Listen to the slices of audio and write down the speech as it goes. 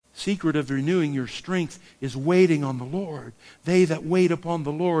secret of renewing your strength is waiting on the Lord. They that wait upon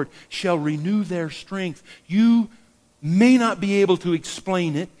the Lord shall renew their strength. You may not be able to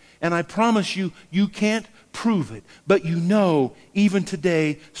explain it, and I promise you, you can't prove it. But you know, even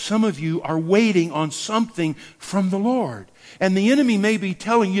today, some of you are waiting on something from the Lord. And the enemy may be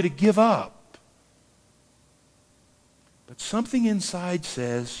telling you to give up. But something inside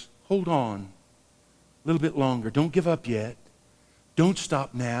says, hold on a little bit longer. Don't give up yet. Don't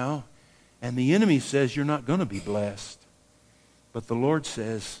stop now. And the enemy says you're not going to be blessed. But the Lord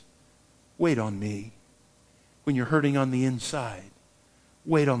says, wait on me. When you're hurting on the inside,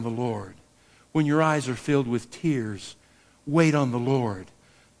 wait on the Lord. When your eyes are filled with tears, wait on the Lord.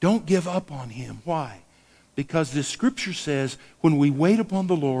 Don't give up on Him. Why? Because this Scripture says when we wait upon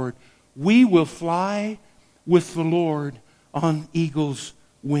the Lord, we will fly with the Lord on eagle's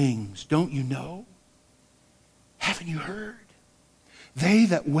wings. Don't you know? Haven't you heard? They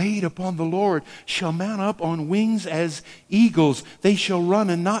that wait upon the Lord shall mount up on wings as eagles. They shall run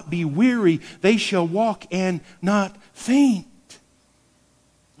and not be weary. They shall walk and not faint.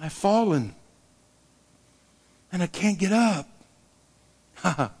 I've fallen and I can't get up.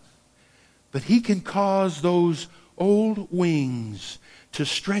 But He can cause those old wings to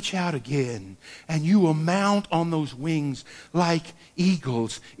stretch out again, and you will mount on those wings like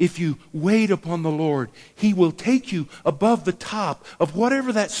eagles. If you wait upon the Lord, He will take you above the top of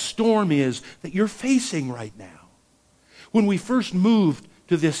whatever that storm is that you're facing right now. When we first moved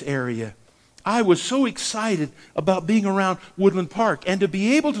to this area, I was so excited about being around Woodland Park and to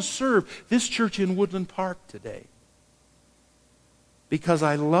be able to serve this church in Woodland Park today. Because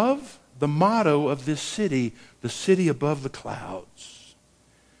I love the motto of this city, the city above the clouds.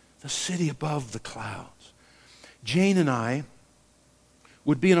 The city above the clouds. Jane and I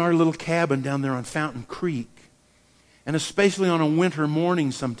would be in our little cabin down there on Fountain Creek. And especially on a winter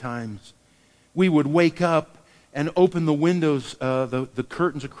morning sometimes, we would wake up and open the windows, the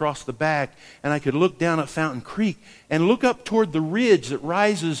curtains across the back, and I could look down at Fountain Creek and look up toward the ridge that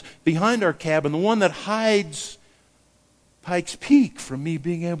rises behind our cabin, the one that hides Pikes Peak from me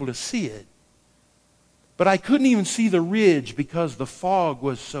being able to see it. But I couldn't even see the ridge because the fog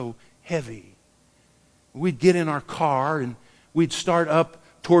was so heavy. We'd get in our car and we'd start up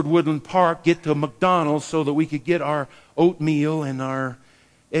toward Woodland Park, get to McDonald's so that we could get our oatmeal and our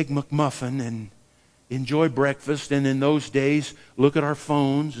Egg McMuffin and enjoy breakfast. And in those days, look at our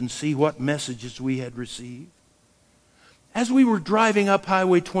phones and see what messages we had received. As we were driving up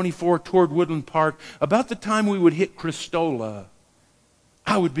Highway 24 toward Woodland Park, about the time we would hit Christola,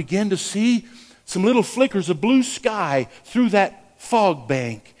 I would begin to see some little flickers of blue sky through that fog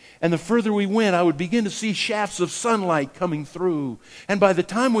bank. And the further we went, I would begin to see shafts of sunlight coming through. And by the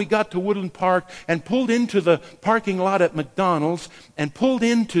time we got to Woodland Park and pulled into the parking lot at McDonald's and pulled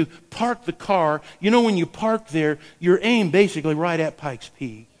in to park the car, you know when you park there, you're aimed basically right at Pikes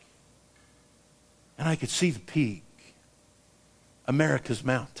Peak. And I could see the peak, America's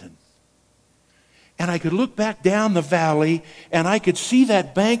mountain. And I could look back down the valley and I could see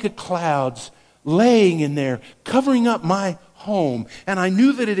that bank of clouds laying in there, covering up my home. And I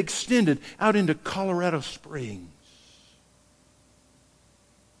knew that it extended out into Colorado Springs.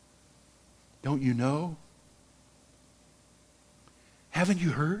 Don't you know? Haven't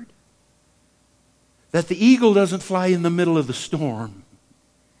you heard? That the eagle doesn't fly in the middle of the storm.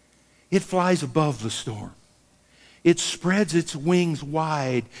 It flies above the storm. It spreads its wings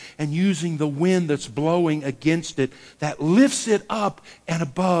wide, and using the wind that's blowing against it, that lifts it up and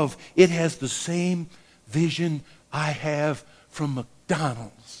above. It has the same vision I have from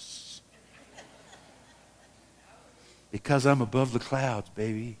McDonald's. Because I'm above the clouds,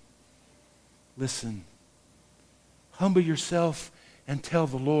 baby. Listen, humble yourself and tell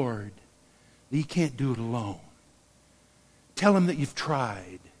the Lord that you can't do it alone. Tell Him that you've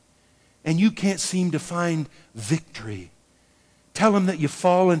tried and you can't seem to find victory. Tell Him that you've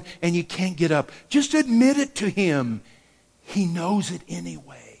fallen and you can't get up. Just admit it to Him. He knows it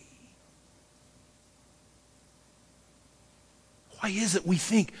anyway. Why is it we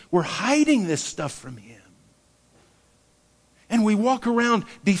think we're hiding this stuff from Him? And we walk around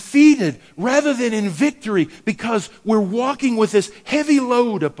defeated rather than in victory because we're walking with this heavy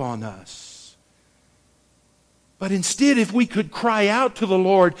load upon us. But instead, if we could cry out to the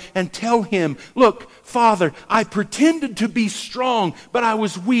Lord and tell Him, look, Father, I pretended to be strong, but I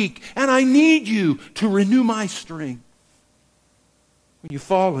was weak, and I need You to renew my strength. When you've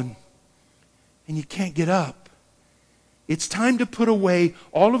fallen and you can't get up, it's time to put away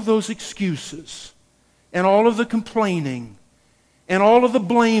all of those excuses and all of the complaining and all of the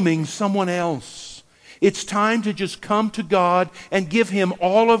blaming someone else. It's time to just come to God and give Him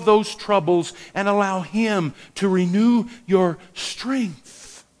all of those troubles and allow Him to renew your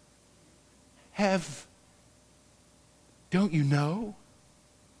strength. Don't you know?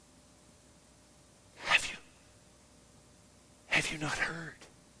 Have you not heard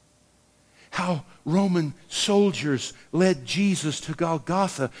how Roman soldiers led Jesus to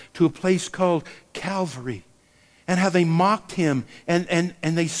Golgotha, to a place called Calvary, and how they mocked Him and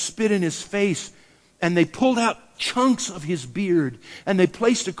they spit in His face, and they pulled out chunks of His beard, and they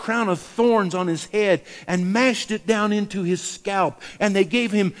placed a crown of thorns on His head and mashed it down into His scalp, and they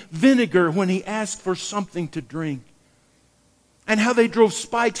gave Him vinegar when He asked for something to drink. And how they drove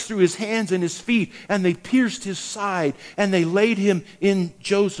spikes through His hands and His feet, and they pierced His side, and they laid Him in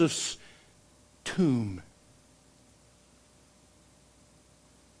Joseph's tomb.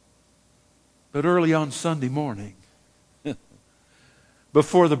 But early on Sunday morning,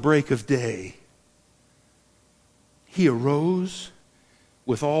 before the break of day, He arose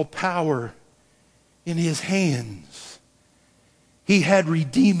with all power in His hands. He had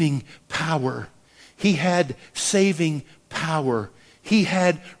redeeming power. He had saving power. He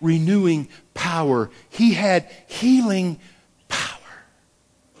had renewing power. He had healing power.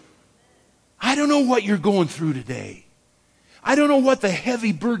 I don't know what you're going through today. I don't know what the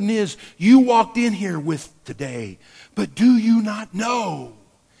heavy burden is you walked in here with today. But do you not know?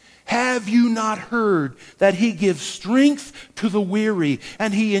 Have you not heard that He gives strength to the weary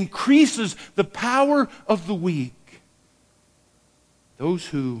and He increases the power of the weak? Those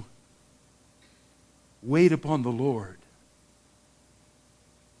who wait upon the Lord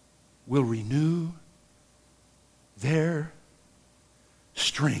will renew their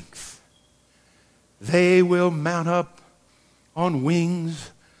strength. They will mount up on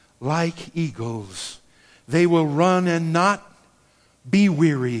wings like eagles. They will run and not be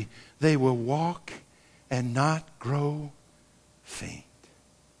weary. They will walk and not grow faint.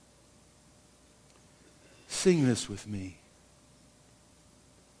 Sing this with me.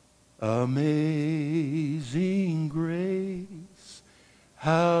 Amazing grace,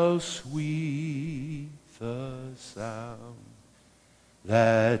 how sweet the sound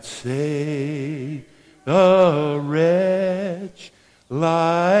that saved a wretch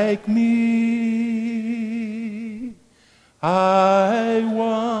like me. I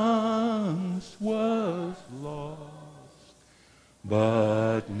once was lost,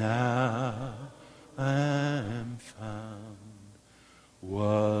 but now am found.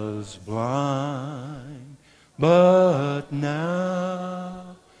 Was blind, but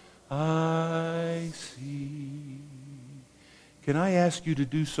now I see. Can I ask you to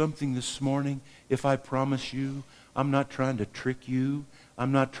do something this morning? If I promise you, I'm not trying to trick you.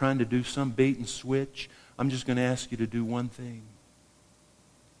 I'm not trying to do some bait and switch. I'm just going to ask you to do one thing.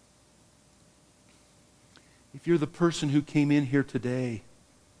 If you're the person who came in here today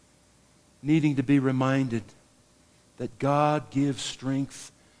needing to be reminded that God gives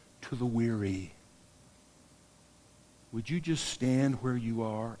strength to the weary, would you just stand where you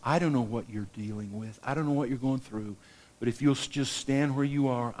are? I don't know what you're dealing with. I don't know what you're going through. But if you'll just stand where you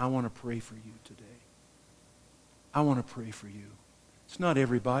are, I want to pray for you today. I want to pray for you. It's not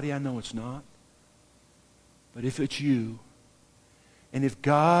everybody. I know it's not. But if it's you, and if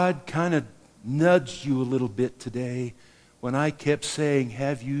God kind of nudged you a little bit today when I kept saying,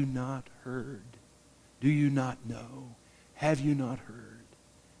 have you not heard? Do you not know? Have you not heard?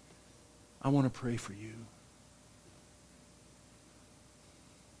 I want to pray for you.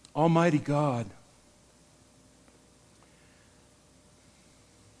 Almighty God,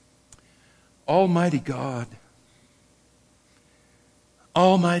 Almighty God,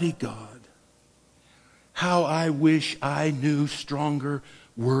 Almighty God, how I wish I knew stronger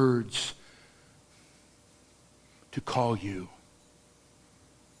words to call you.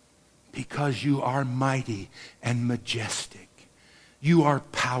 Because you are mighty and majestic. You are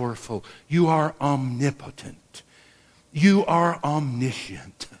powerful. You are omnipotent. You are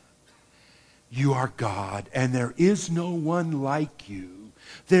omniscient. You are God, and there is no one like you.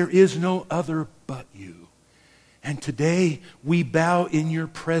 There is no other but you. And today we bow in your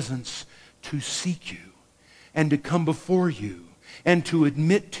presence to seek you and to come before you and to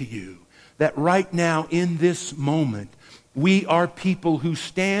admit to you that right now in this moment we are people who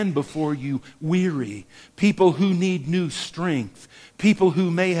stand before you weary, people who need new strength, People who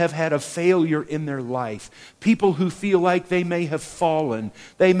may have had a failure in their life. People who feel like they may have fallen.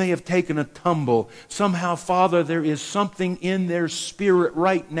 They may have taken a tumble. Somehow, Father, there is something in their spirit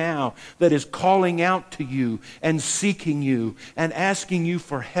right now that is calling out to you and seeking you and asking you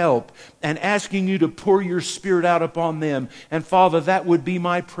for help and asking you to pour your Spirit out upon them. And Father, that would be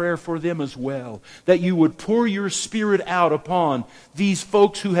my prayer for them as well. That you would pour your Spirit out upon these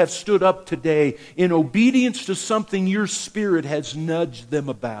folks who have stood up today in obedience to something your Spirit has nudged them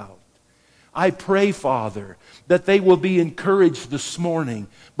about. I pray, Father, that they will be encouraged this morning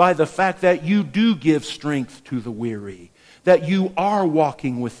by the fact that you do give strength to the weary, that you are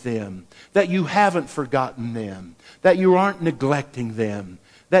walking with them, that you haven't forgotten them, that you aren't neglecting them,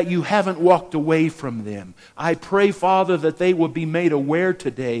 that you haven't walked away from them. I pray, Father, that they will be made aware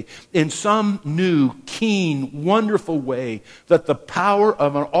today in some new, keen, wonderful way that the power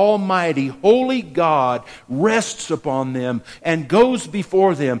of an almighty, holy God rests upon them and goes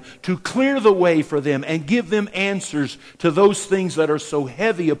before them to clear the way for them and give them answers to those things that are so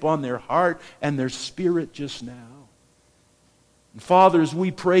heavy upon their heart and their spirit just now. And Father, as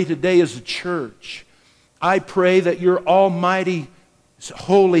we pray today as a church, I pray that your almighty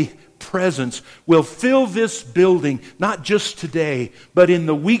holy presence will fill this building, not just today, but in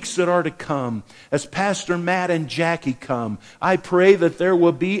the weeks that are to come. As Pastor Matt and Jackie come, I pray that there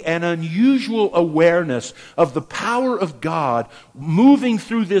will be an unusual awareness of the power of God moving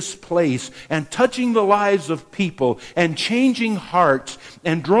through this place and touching the lives of people and changing hearts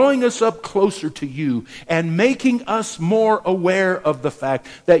and drawing us up closer to you and making us more aware of the fact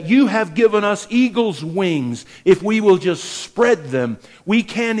that you have given us eagle's wings. If we will just spread them, we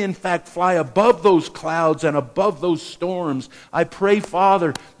can in fact fly above those clouds and above those storms. I pray,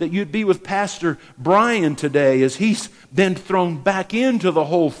 Father, that you'd be with Pastor Brian today as he's been thrown back into the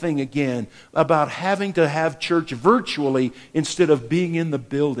whole thing again about having to have church virtually instead of being in the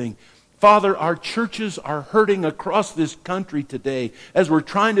building. Father, our churches are hurting across this country today as we're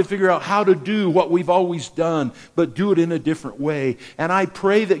trying to figure out how to do what we've always done, but do it in a different way. And I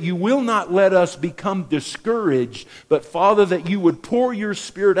pray that you will not let us become discouraged, but Father, that you would pour your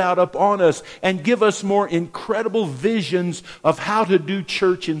Spirit out upon us and give us more incredible visions of how to do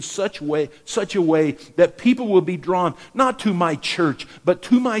church in such a way that people will be drawn not to my church, but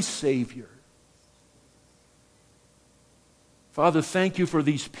to my Savior. Father, thank you for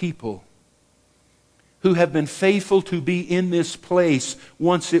these people who have been faithful to be in this place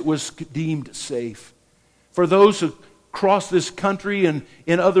once it was deemed safe. For those across this country and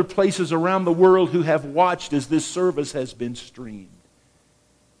in other places around the world who have watched as this service has been streamed.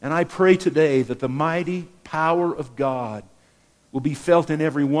 And I pray today that the mighty power of God will be felt in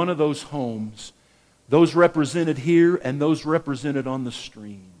every one of those homes, those represented here and those represented on the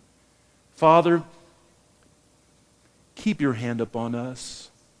stream. Father, keep your hand upon us.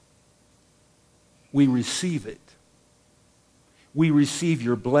 We receive it. We receive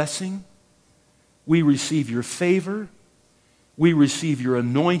your blessing. We receive your favor. We receive your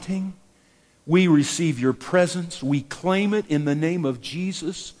anointing. We receive your presence. We claim it in the name of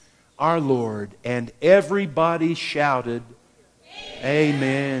Jesus, our Lord. And everybody shouted,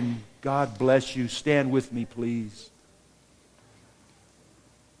 Amen. God bless you. Stand with me, please.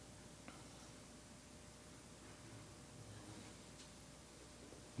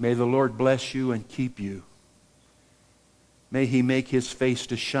 May the Lord bless you and keep you. May He make His face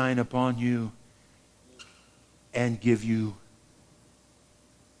to shine upon you and give you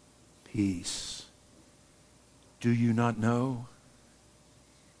peace. Do you not know?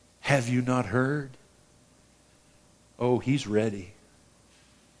 Have you not heard? Oh, He's ready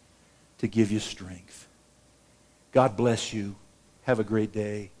to give you strength. God bless you. Have a great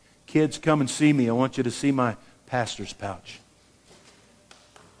day. Kids, come and see me. I want you to see my pastor's pouch.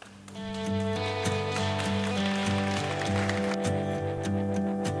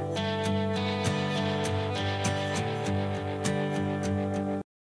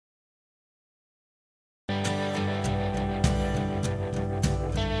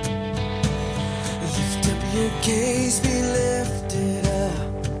 Gaze be lifted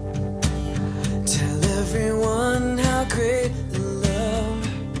up. Tell everyone how great the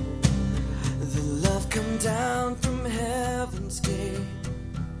love come down from heaven's gate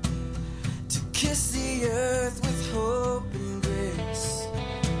to kiss the earth with hope and grace.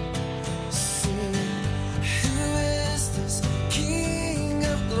 Sing, who is this King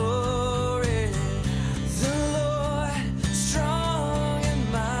of glory? The Lord, strong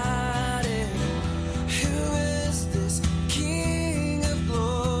and mighty. Who is this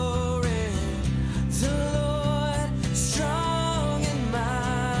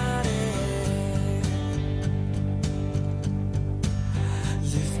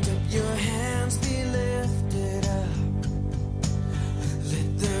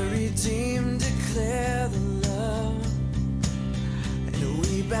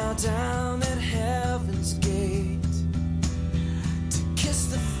bow down at heaven's gate to kiss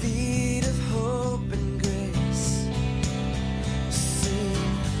the feet of hope and grace. Sing,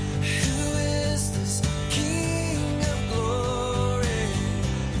 who is this King of glory?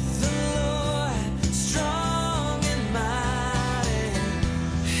 The Lord, strong and mighty.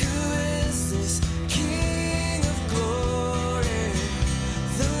 Who is this King of glory?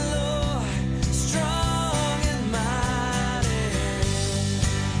 The Lord, strong and mighty.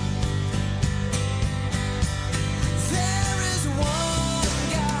 There is one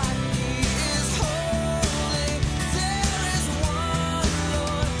God, He is holy. There is one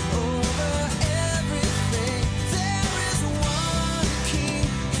Lord over everything. There is one King,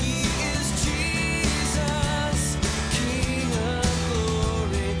 He is Jesus, King of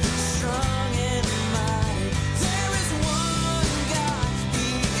glory, strong and mighty. There is one God, He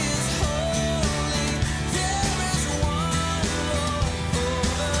is holy. There is one Lord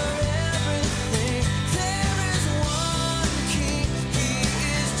over everything. There is one King, He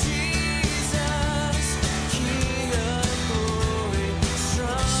is Jesus, King of glory,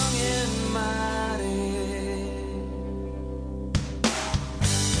 strong and mighty.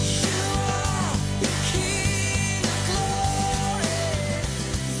 You are the King of glory,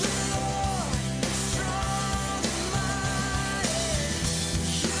 the Lord, strong and mighty.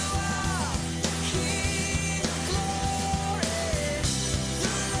 You are the King of glory,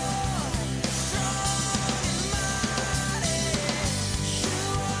 the Lord, strong and mighty. You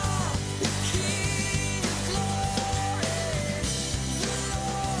are the King of glory, the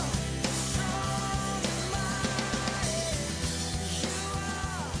Lord, strong and mighty. You are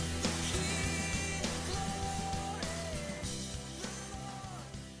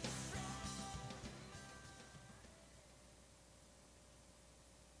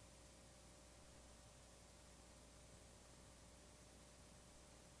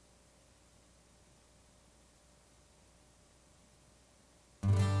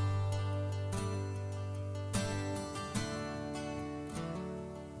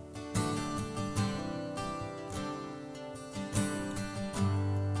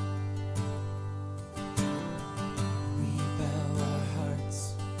We bow our hearts,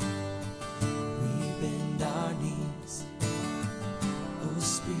 we bend our knees. Oh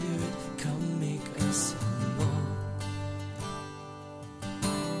Spirit, come make us humble.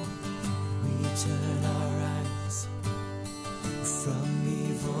 We turn our eyes from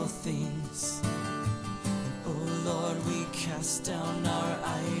evil things. And oh Lord, we cast down our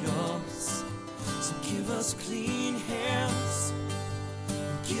idols. So give us clean hands,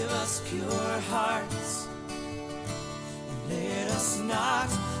 and give us pure hearts. Let us not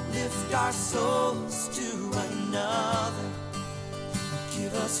lift our souls to another.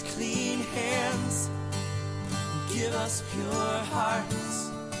 Give us clean hands, and give us pure hearts.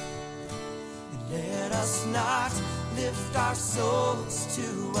 And let us not lift our souls to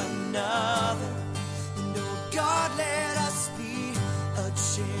another. And oh God, let us be a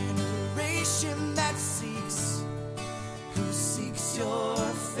generation that seeks, who seeks your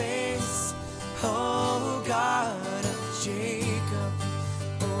face. Oh God of Jacob,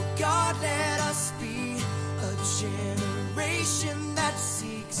 oh God, let us be a generation that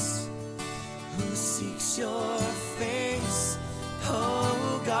seeks, who seeks your face.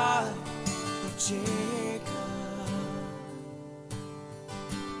 Oh God of Jacob.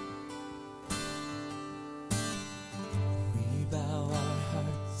 We bow our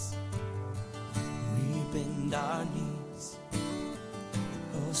hearts, we bend our knees.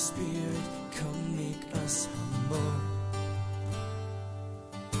 Oh Spirit, come make us humble.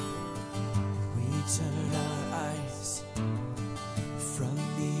 We turn our eyes from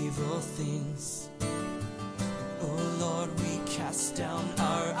evil things. Oh Lord, we cast down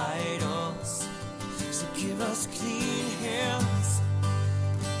our idols. So give us clean hands,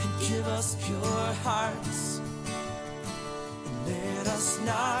 and give us pure hearts. And let us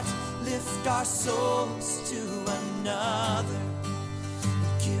not lift our souls to another.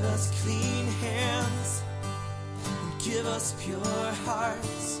 Give us clean hands, and give us pure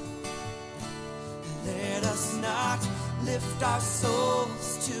hearts. And let us not lift our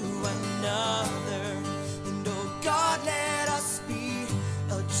souls to another. And oh God, let us be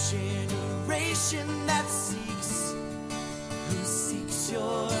a generation that seeks, who seeks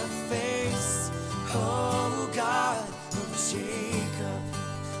your face. Oh God of Jacob,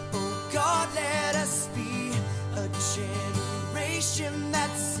 oh God, let us be a generation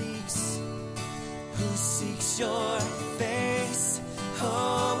that seeks, who seeks your face.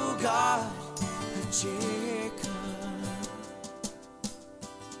 Oh God of Jacob,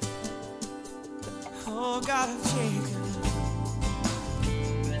 oh God of Jacob.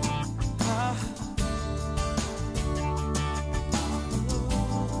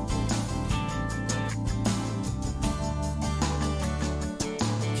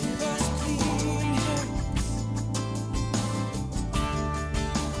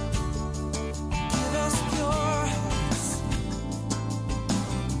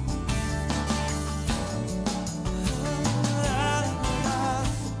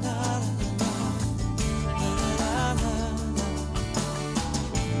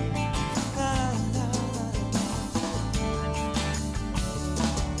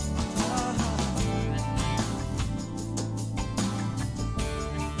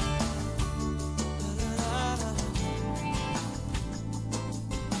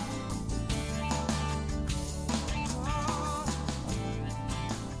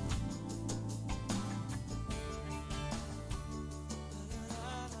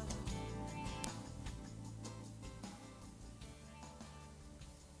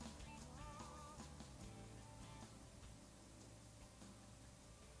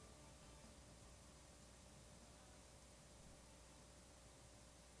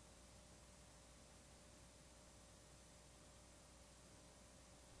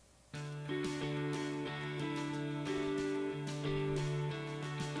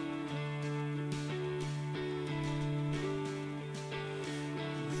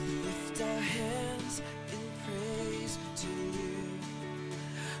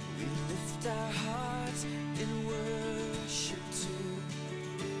 lift our hearts.